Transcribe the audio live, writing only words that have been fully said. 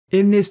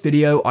In this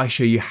video, I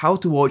show you how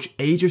to watch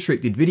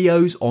age-restricted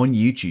videos on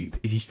YouTube.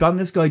 If you found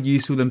this guide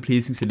useful, then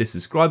please consider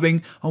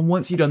subscribing, and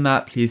once you've done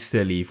that, please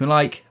still leave a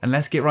like, and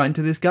let's get right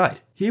into this guide.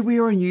 Here we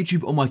are on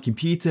YouTube on my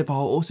computer, but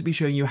I'll also be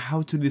showing you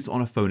how to do this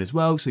on a phone as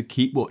well, so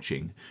keep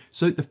watching.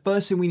 So the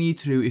first thing we need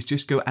to do is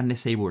just go and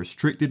disable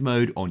restricted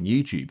mode on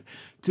YouTube.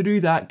 To do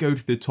that, go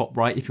to the top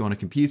right if you're on a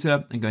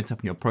computer and go and tap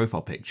on your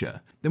profile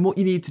picture. Then what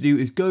you need to do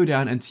is go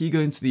down until you go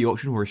into the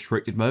option for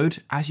restricted mode.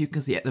 As you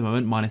can see at the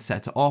moment, mine is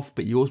set to off,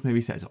 but yours may be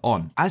set to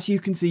on. As you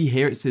can see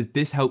here, it says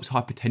this helps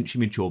hide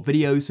potentially mature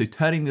videos, so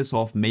turning this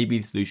off may be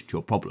the solution to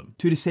your problem.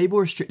 To disable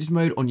restricted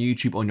mode on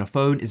YouTube on your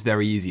phone is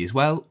very easy as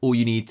well. All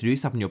you need to do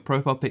is tap on your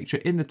profile picture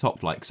in the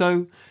top like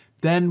so.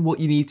 Then what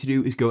you need to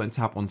do is go and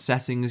tap on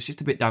settings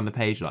just a bit down the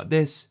page like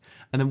this.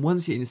 And then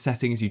once you're in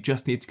settings, you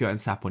just need to go and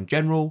tap on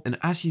general. And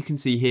as you can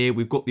see here,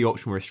 we've got the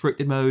option for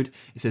restricted mode.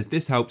 It says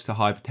this helps to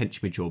hide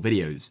potentially mature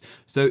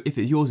videos. So if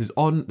yours is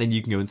on, then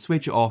you can go and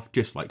switch it off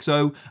just like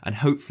so. And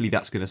hopefully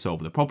that's going to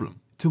solve the problem.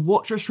 To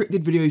watch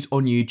restricted videos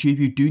on YouTube,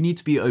 you do need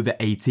to be over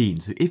 18.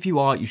 So if you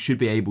are, you should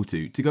be able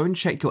to. To go and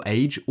check your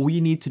age, all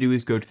you need to do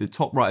is go to the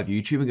top right of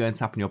YouTube and go and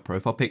tap on your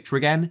profile picture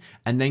again,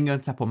 and then go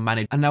and tap on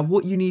manage. And now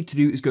what you need to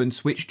do is go and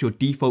switch to your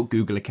default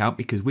Google account,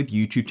 because with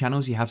YouTube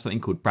channels, you have something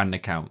called brand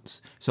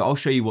accounts. So I'll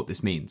show you what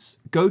this means.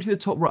 Go to the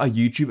top right of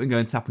YouTube and go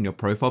and tap on your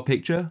profile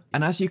picture.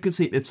 And as you can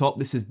see at the top,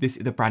 this is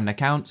the brand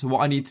account. So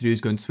what I need to do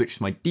is go and switch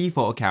to my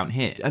default account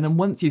here. And then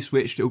once you've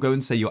switched, it'll go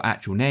and say your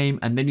actual name.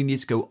 And then you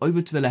need to go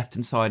over to the left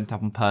hand side and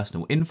tap on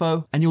personal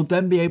info, and you'll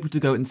then be able to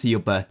go and see your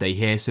birthday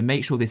here. So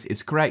make sure this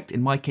is correct.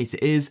 In my case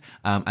it is,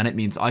 and it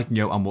means I can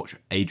go and watch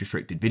age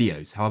restricted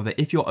videos. However,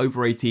 if you're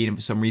over 18 and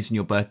for some reason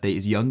your birthday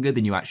is younger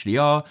than you actually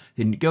are,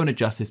 then go and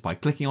adjust this by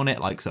clicking on it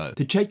like so.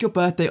 To check your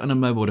birthday on a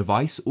mobile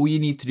device, all you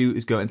need to do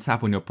is go and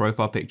tap on your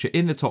profile picture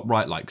in the top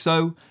right like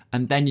so,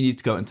 and then you need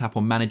to go and tap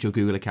on manage your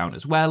Google account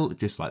as well,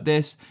 just like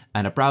this,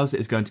 and a browser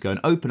is going to go and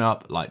open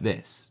up like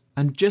this.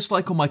 And just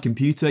like on my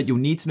computer, you'll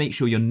need to make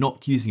sure you're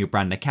not using your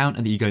brand account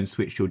and that you go and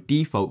switch to your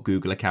default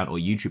Google account or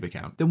YouTube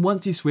account. Then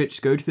once you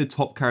switch, go to the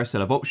top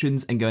carousel of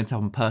options and go and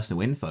tap on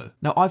personal info.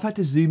 Now I've had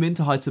to zoom in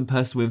to hide some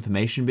personal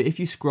information, but if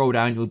you scroll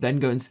down, you'll then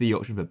go into the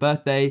option for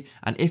birthday.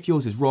 And if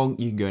yours is wrong,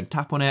 you can go and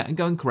tap on it and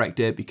go and correct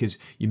it, because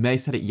you may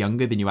set it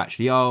younger than you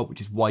actually are, which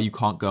is why you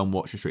can't go and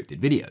watch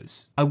restricted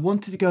videos. I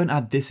wanted to go and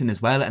add this in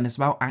as well, and it's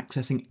about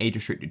accessing age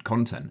restricted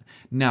content.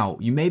 Now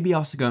you may be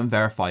asked to go and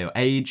verify your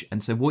age,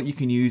 and so what you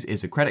can use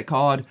is a credit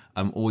card,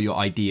 or your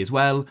ID as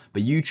well,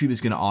 but YouTube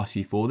is going to ask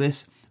you for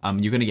this.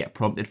 You're going to get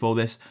prompted for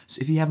this. So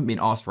if you haven't been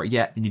asked for it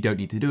yet, then you don't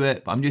need to do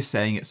it. But I'm just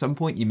saying at some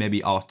point you may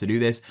be asked to do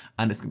this,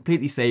 and it's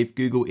completely safe.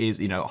 Google is,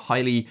 a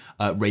highly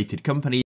rated company.